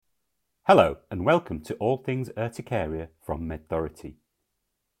Hello and welcome to All Things Urticaria from MedThority.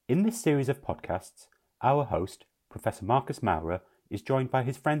 In this series of podcasts, our host, Professor Marcus Maurer, is joined by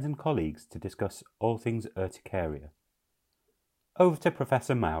his friends and colleagues to discuss all things urticaria. Over to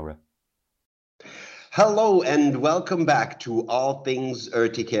Professor Maurer. Hello and welcome back to All Things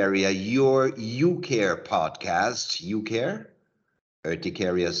Urticaria, your UCare podcast. UCare?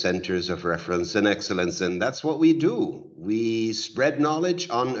 Urticaria Centers of Reference and Excellence, and that's what we do. We spread knowledge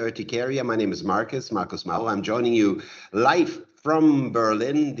on urticaria. My name is Marcus Maurer. I'm joining you live from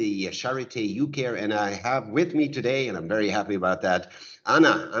Berlin, the Charité UCare, and I have with me today, and I'm very happy about that,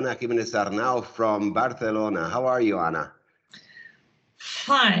 Ana Jimenez Arnau from Barcelona. How are you, Ana?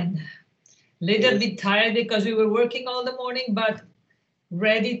 Fine. Little bit tired because we were working all the morning, but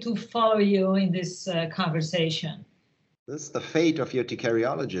ready to follow you in this conversation. That's the fate of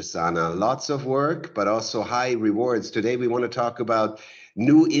urticariologists, Ana. Lots of work, but also high rewards. Today we want to talk about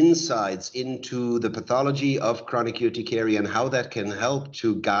new insights into the pathology of chronic urticaria and how that can help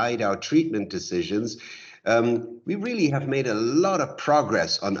to guide our treatment decisions. We really have made a lot of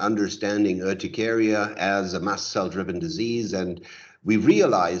progress on understanding urticaria as a mast cell-driven disease, and we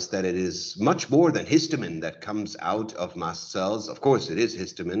realize that it is much more than histamine that comes out of mast cells. Of course, it is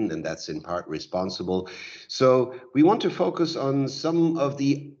histamine, and that's in part responsible. So we want to focus on some of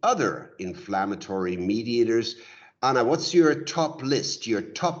the other inflammatory mediators. Ana, what's your top list, your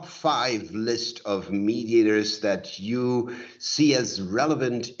top 5 list of mediators that you see as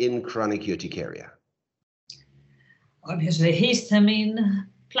relevant in chronic urticaria? Obviously, histamine,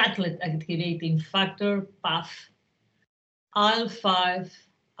 platelet activating factor, PAF, IL-5,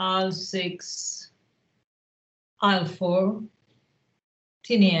 IL-6, IL-4,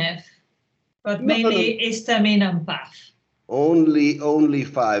 TNF, but mainly histamine and PAF. Only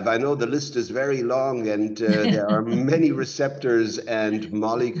 5. I know the list is very long, and there are many receptors and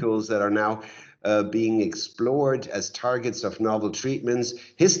molecules that are now being explored as targets of novel treatments.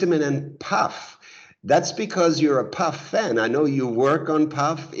 Histamine and PAF. That's because you're a PAF fan. I know you work on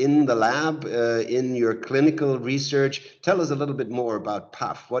PAF in the lab, in your clinical research. Tell us a little bit more about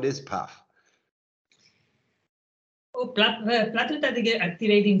PAF. What is PAF? Platelet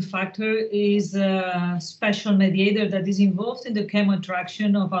activating factor is a special mediator that is involved in the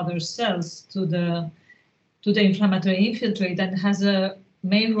chemoattraction of other cells to the inflammatory infiltrate and has a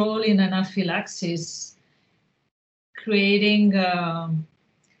main role in anaphylaxis, creating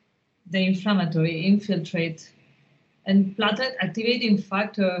the inflammatory infiltrate. And platelet activating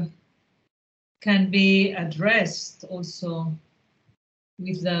factor can be addressed also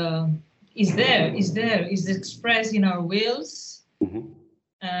with is expressed in our wills,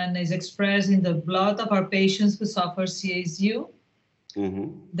 and is expressed in the blood of our patients who suffer CSU.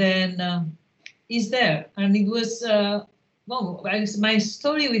 Then is there. And it was, my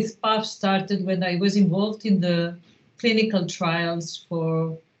story with PAF started when I was involved in the clinical trials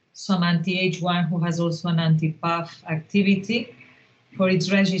for some anti-H1 who has also an anti-PAF activity for its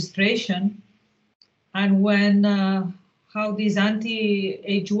registration. And when how this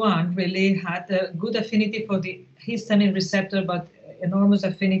anti-H1 really had a good affinity for the histamine receptor, but enormous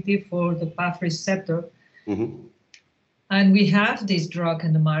affinity for the PAF receptor. And we have this drug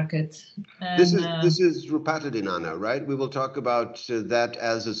in the market. And, this is rupatadine, Ana, right? We will talk about that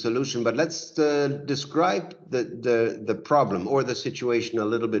as a solution, but let's describe the problem or the situation a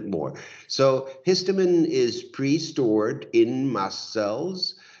little bit more. So histamine is pre-stored in mast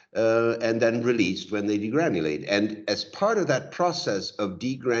cells and then released when they degranulate. And as part of that process of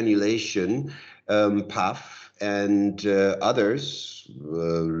degranulation, PAF and others,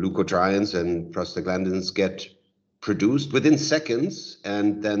 leukotrienes and prostaglandins, get produced within seconds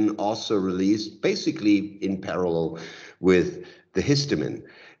and then also released basically in parallel with the histamine.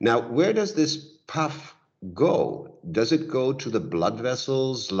 Now, where does this PAF go? Does it go to the blood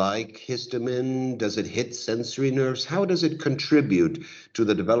vessels like histamine? Does it hit sensory nerves? How does it contribute to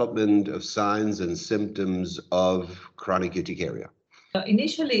the development of signs and symptoms of chronic urticaria?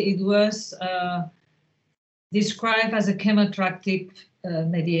 Initially, it was described as a chemoattractive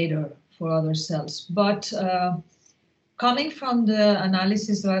mediator for other cells, but coming from the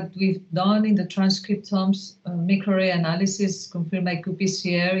analysis that we've done in the transcriptomes, microarray analysis confirmed by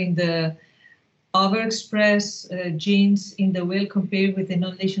qPCR in the overexpressed genes in the will compared with the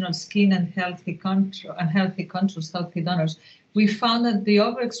non-lesional skin and healthy controls, healthy donors, we found that the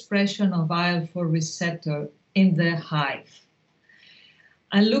overexpression of IL-4 receptor in the hive.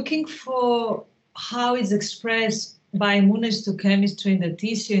 And looking for how it's expressed by immunohistochemistry in the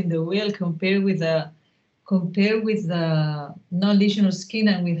tissue in the will compared with the non-lesional skin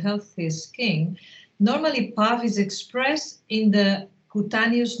and with healthy skin, normally PAF is expressed in the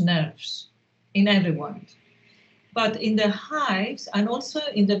cutaneous nerves in everyone. But in the hives, and also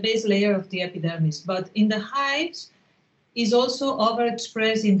in the base layer of the epidermis, but in the hives is also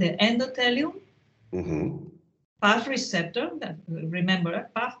overexpressed in the endothelium, PAF receptor, remember,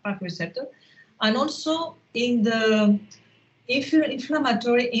 PAF receptor, and also in the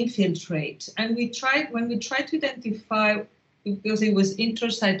inflammatory infiltrate. And when we tried to identify, because it was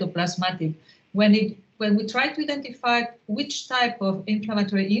intracytoplasmatic, when we tried to identify which type of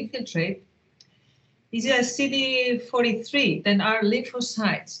inflammatory infiltrate, is it a CD43, then our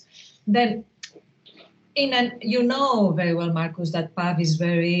lymphocytes. Then you know very well, Marcus, that PAF is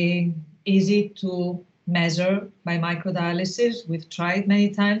very easy to measure by microdialysis. We've tried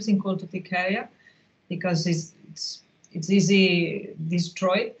many times in cold urticaria because it's easy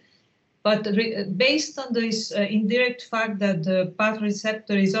destroyed. But based on this indirect fact that the PAF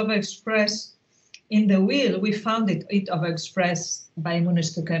receptor is overexpressed in the wheel, we found it overexpressed by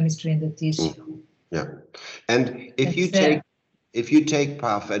immunohistochemistry in the tissue. Yeah, and if you take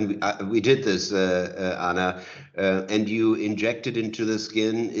PAF, and we did this, Anna, and you inject it into the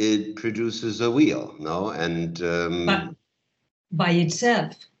skin, it produces a wheal, no? And by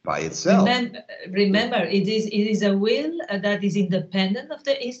itself. By itself. Remember, it is a wheal that is independent of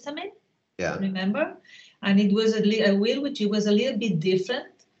the histamine. Yeah. Remember, and it was a wheal which was a little bit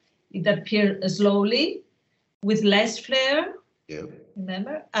different. It appeared slowly, with less flare. Yeah.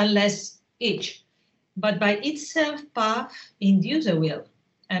 Remember, and less itch. But by itself, PAF induces a wheal,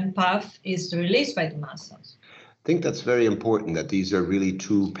 and PAF is released by the mast cells. I think that's very important, that these are really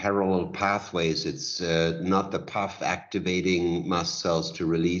two parallel pathways. It's not the PAF activating mast cells to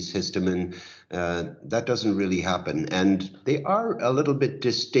release histamine. That doesn't really happen. And they are a little bit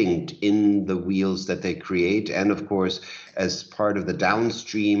distinct in the wheals that they create. And of course, as part of the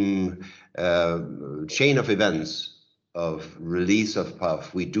downstream chain of events of release of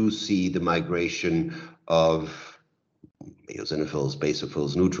PAF, we do see the migration of eosinophils,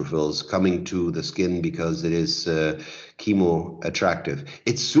 basophils, neutrophils coming to the skin because it is chemo attractive.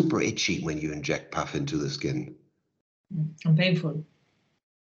 It's super itchy when you inject PAF into the skin. And painful.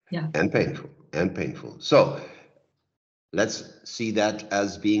 Yeah. And painful. So let's see that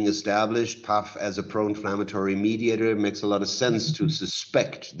as being established. PAF as a pro-inflammatory mediator makes a lot of sense to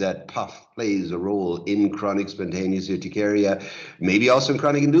suspect that PAF plays a role in chronic spontaneous urticaria, maybe also in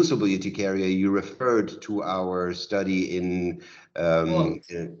chronic inducible urticaria. You referred to our study in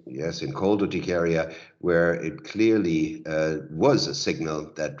cold urticaria, where it clearly was a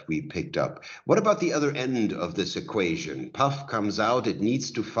signal that we picked up. What about the other end of this equation? PAF comes out, it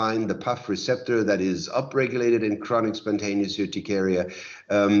needs to find the PAF receptor that is upregulated in chronic spontaneous urticaria.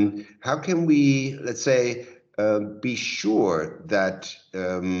 How can we, let's say, be sure that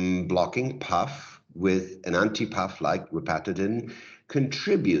blocking PAF with an anti-PAF like ripatidine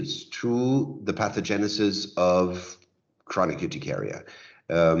contributes to the pathogenesis of chronic urticaria?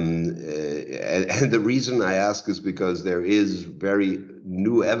 And the reason I ask is because there is very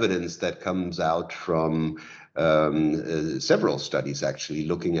new evidence that comes out from several studies actually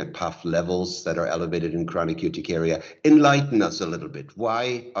looking at PAF levels that are elevated in chronic urticaria. Enlighten us a little bit.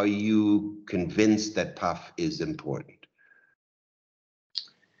 Why are you convinced that PAF is important?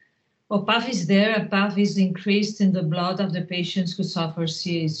 Well, PAF is there. PAF is increased in the blood of the patients who suffer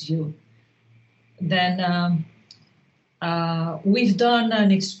CSU. Then we've done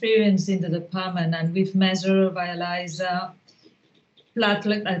an experience in the department, and we've measured via ELISA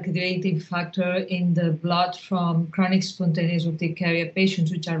platelet activating factor in the blood from chronic spontaneous urticaria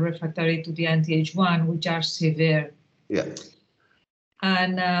patients which are refractory to the anti-H1, which are severe. Yeah.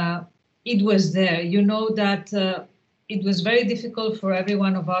 And it was there. You know that it was very difficult for every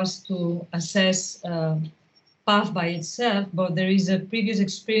one of us to assess PAF by itself, but there is a previous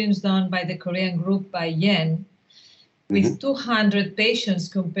experience done by the Korean group by Yen with 200 patients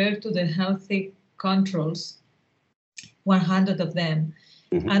compared to the healthy controls, 100 of them,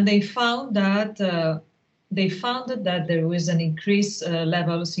 and they found that there was an increased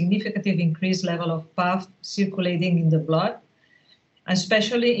level, significant increased level of PAF circulating in the blood,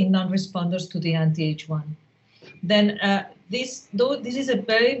 especially in non-responders to the anti-H1. Then this is a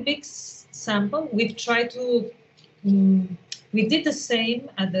very big sample. We've tried to. We did the same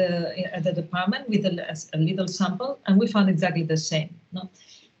at the department with a little sample, and we found exactly the same. No?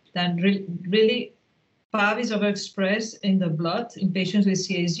 Then really, PAF is overexpressed in the blood in patients with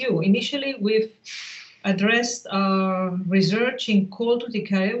CSU. Initially, we've addressed our research in cold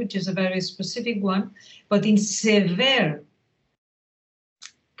urticaria, which is a very specific one, but in severe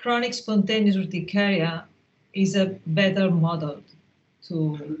chronic spontaneous urticaria is a better model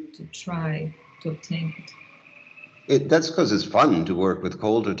to try to obtain it. That's because it's fun to work with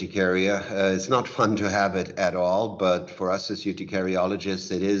cold urticaria. It's not fun to have it at all, but for us as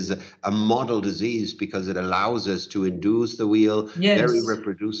urticariologists, it is a model disease because it allows us to induce the wheal very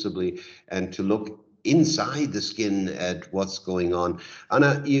reproducibly and to look inside the skin at what's going on.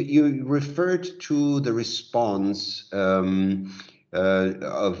 Anna, you referred to the response of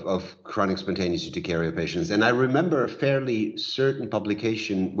chronic spontaneous urticaria patients. And I remember a fairly certain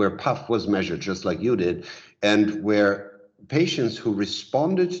publication where puff was measured, just like you did, and where patients who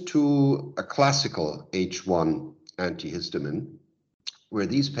responded to a classical H1 antihistamine, where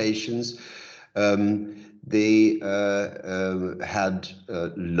these patients they had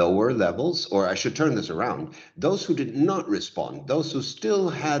lower levels, or I should turn this around. Those who did not respond, those who still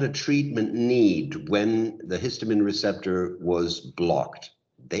had a treatment need when the histamine receptor was blocked,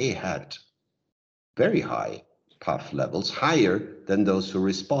 they had very high puff levels, higher than those who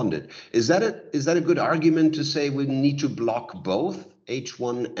responded. Is that a good argument to say we need to block both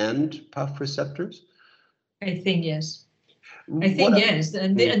H1 and puff receptors? I think yes. Yes,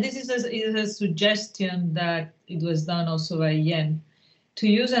 and this is a suggestion that it was done also by Yen, to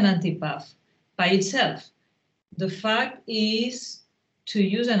use an anti-puff by itself. The fact is to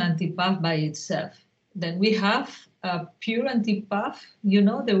use an anti-puff by itself. Then we have a pure anti-puff.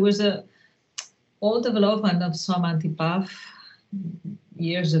 There was all development of some anti-puff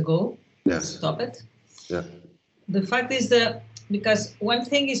years ago. Yes. Stop it. Yeah. The fact is that because one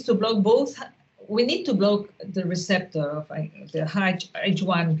thing is to block both. We need to block the receptor of the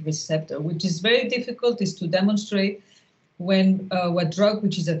H1 receptor, which is very difficult, is to demonstrate when a drug,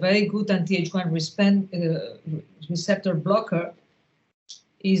 which is a very good anti-H1 receptor blocker,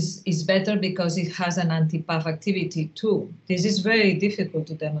 is better because it has an anti-puff activity too. This is very difficult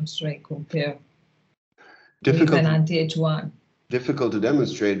to demonstrate compared with an anti-H1. Difficult to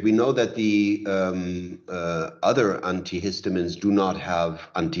demonstrate. We know that the other antihistamines do not have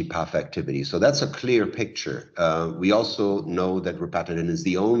anti-puff activity. So that's a clear picture. We also know that rupatadine is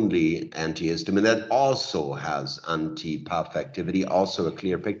the only antihistamine that also has anti-puff activity, also a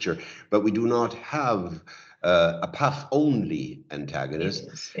clear picture. But we do not have a puff-only antagonist.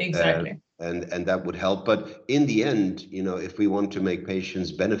 Yes, exactly. And that would help. But in the end, if we want to make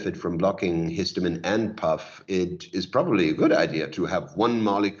patients benefit from blocking histamine and puff, it is probably a good idea to have one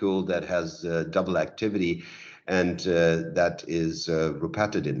molecule that has double activity, and that is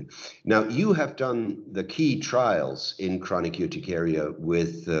rupatadine. Now, you have done the key trials in chronic urticaria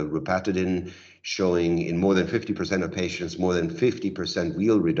with rupatadine, showing in more than 50% of patients, more than 50%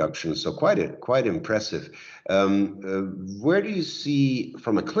 wheal reduction. So quite impressive. Where do you see,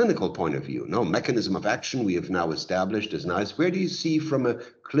 from a clinical point of view, mechanism of action we have now established is nice. Where do you see, from a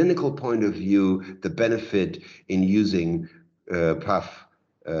clinical point of view, the benefit in using puff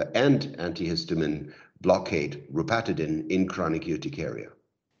and antihistamine blockade, rupatadine, in chronic urticaria?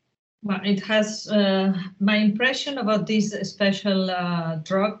 Well, it has, my impression about this special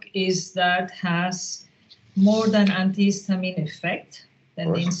drug is that has more than antihistamine effect. That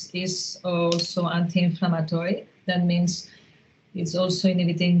means it's also anti-inflammatory. That means it's also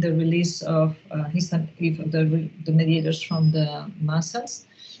inhibiting the release of the mediators from the muscles.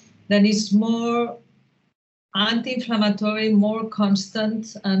 Then it's more anti-inflammatory, more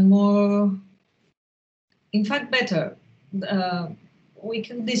constant, and more, in fact, better. We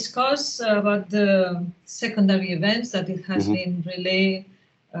can discuss about the secondary events that it has been really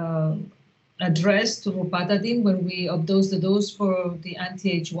addressed to rupatadine when we updose the dose for the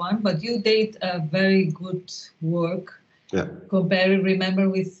anti-H1, but you did a very good work. Yeah. Remember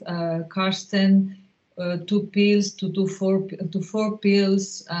with Karsten, 2 pills to 4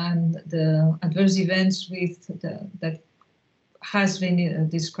 pills, and the adverse events that has been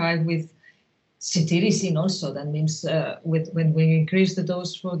described with cetirizine also. That means when we increase the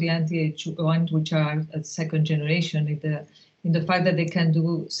dose for the anti-H1, which are a second generation, in the fact that they can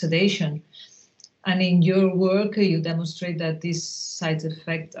do sedation. And in your work, you demonstrate that these side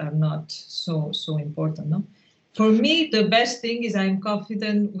effects are not so important. No? For me, the best thing is I'm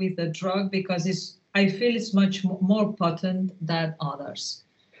confident with the drug because I feel it's much more potent than others,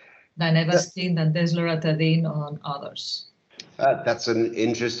 than Avastin, than desloratadine, or others. That's an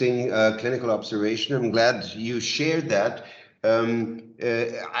interesting clinical observation. I'm glad you shared that.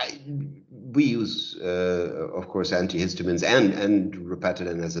 We use, of course, antihistamines and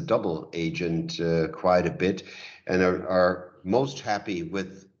rupatadine as a double agent quite a bit, and are most happy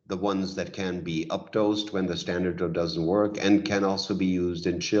with the ones that can be updosed when the standard dose doesn't work, and can also be used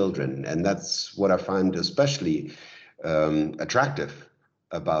in children. And that's what I find especially attractive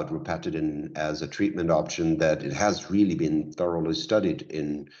about rupatadine as a treatment option, that it has really been thoroughly studied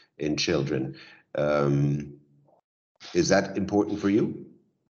in children. Is that important for you?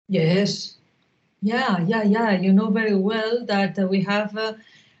 Yes. Yeah. You know very well that we have a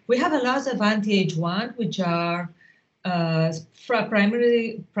lot of anti-H1, which are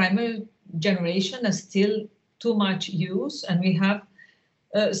primary generation are still too much use, and we have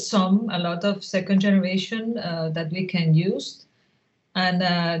a lot of second generation that we can use. And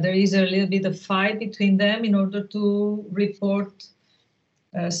there is a little bit of fight between them in order to report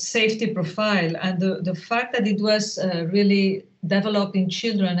safety profile. And the fact that it was really developed in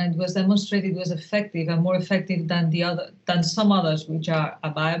children and was demonstrated was effective and more effective than some others which are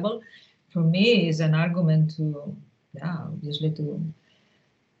viable, for me is an argument to, obviously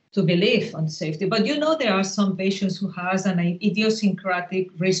to believe on safety. But you know, there are some patients who has an idiosyncratic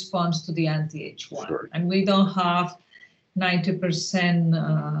response to the anti-H1. Sure. And we don't have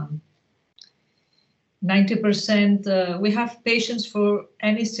 90%. 90%, we have patients for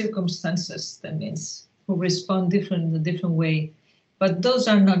any circumstances, that means, who respond in a different way. But those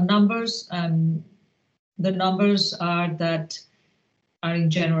are not numbers. The numbers are in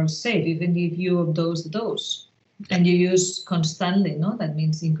general safe, even if you dose the dose. And you use constantly, no? That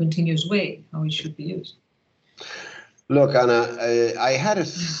means in continuous way, how it should be used. Look, Anna, I had a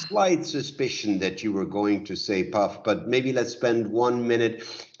slight suspicion that you were going to say PUF, but maybe let's spend 1 minute.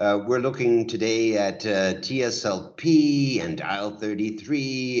 We're looking today at TSLP and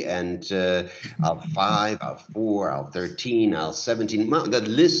IL-33 and IL-5, IL-4, IL-13, IL-17. The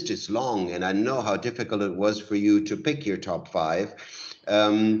list is long, and I know how difficult it was for you to pick your top 5.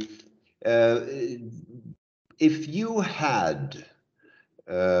 If you had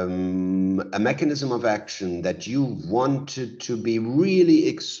a mechanism of action that you wanted to be really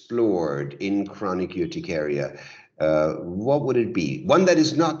explored in chronic urticaria, what would it be? One that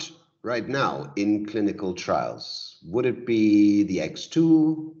is not right now in clinical trials. Would it be the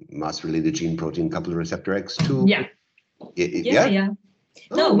X2, mass-related gene protein coupled receptor X2? Yeah.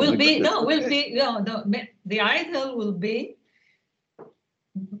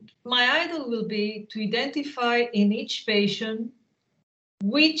 My idol will be to identify in each patient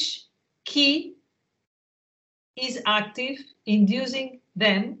which key is active, inducing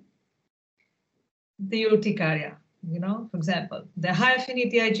them the urticaria. You know, for example, the high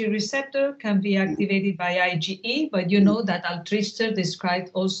affinity Ig receptor can be activated by IgE, but you know that Altrichter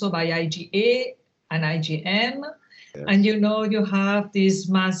described also by IgA and IgM. Yes. And you know you have this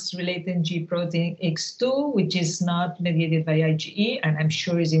mass-related G protein X2, which is not mediated by IgE, and I'm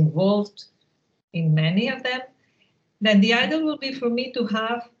sure is involved in many of them. Then the idol will be for me to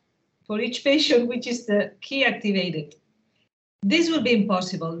have for each patient, which is the key activated. This will be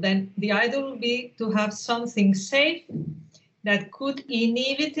impossible. Then the idol will be to have something safe that could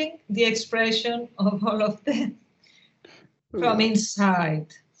inhibiting the expression of all of them from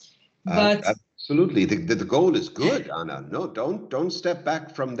inside. But absolutely, the goal is good, Anna. No, don't step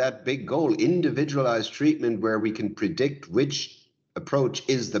back from that big goal. Individualized treatment where we can predict which approach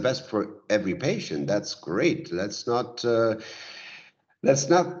is the best for every patient. That's great. Let's not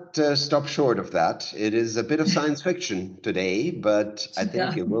stop short of that. It is a bit of science fiction today, but I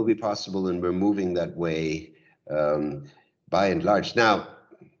think it will be possible, and we're moving that way by and large. Now,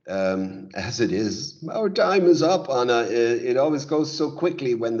 as it is, our time is up, Anna. It always goes so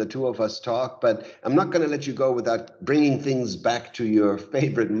quickly when the two of us talk, but I'm not going to let you go without bringing things back to your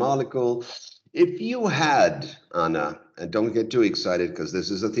favorite molecule. If you had, Anna, and don't get too excited because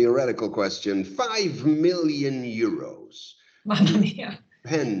this is a theoretical question, 5 million euros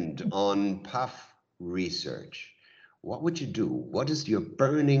depend on PUF research, what would you do? What is your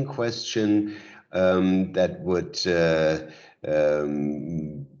burning question that would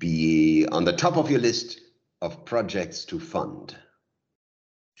be on the top of your list of projects to fund?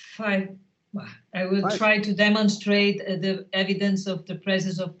 5. I will try to demonstrate the evidence of the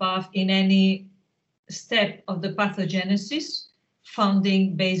presence of PUF in any step of the pathogenesis,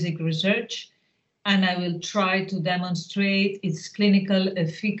 funding basic research, and I will try to demonstrate its clinical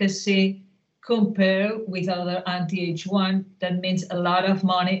efficacy compared with other anti-H1. That means a lot of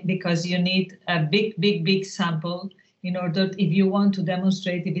money because you need a big sample in order, if you want to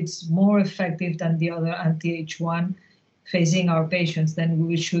demonstrate if it's more effective than the other anti-H1 facing our patients, then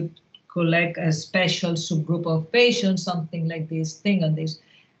we should collect a special subgroup of patients, something like this thing on this.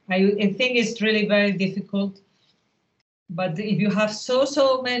 I think it's really very difficult, but if you have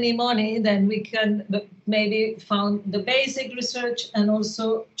so many money, then we can maybe found the basic research and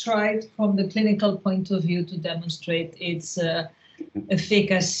also try from the clinical point of view to demonstrate its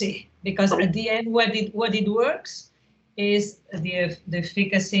efficacy. Because at the end, what it works is the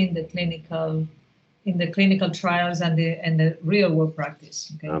efficacy in the clinical in the clinical trials and the real world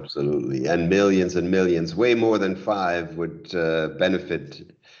practice. Okay? Absolutely. And millions, way more than 5 would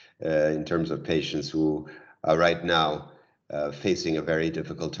benefit in terms of patients who are right now facing a very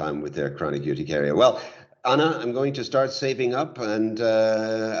difficult time with their chronic urticaria. Well, Anna, I'm going to start saving up, and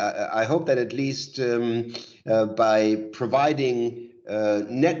I hope that at least by providing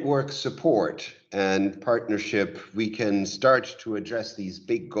network support and partnership, we can start to address these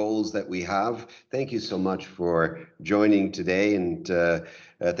big goals that we have. Thank you so much for joining today, and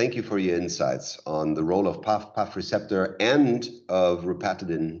thank you for your insights on the role of PAF receptor and of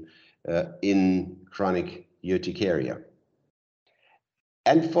rupatadine in chronic urticaria.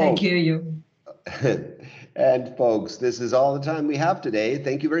 And folks, thank you. And folks, this is all the time we have today.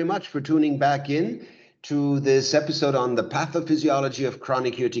 Thank you very much for tuning back in to this episode on the pathophysiology of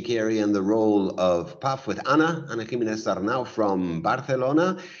chronic urticaria and the role of PAF with Ana Jimenez Arnau from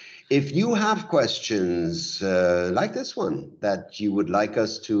Barcelona. If you have questions like this one that you would like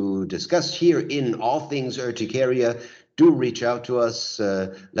us to discuss here in All Things Urticaria, do reach out to us.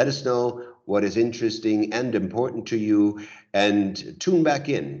 Let us know what is interesting and important to you, and tune back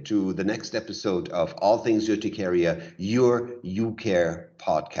in to the next episode of All Things Urticaria, your UCare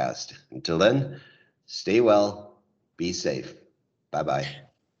podcast. Until then, stay well, be safe. Bye-bye.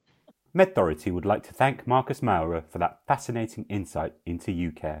 MedThority would like to thank Marcus Maurer for that fascinating insight into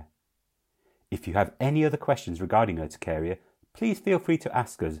UCare. If you have any other questions regarding urticaria, please feel free to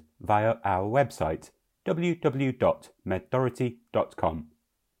ask us via our website www.medthority.com.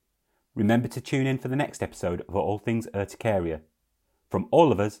 Remember to tune in for the next episode of All Things Urticaria. From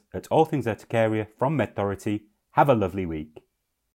all of us at All Things Urticaria from MedThority, have a lovely week.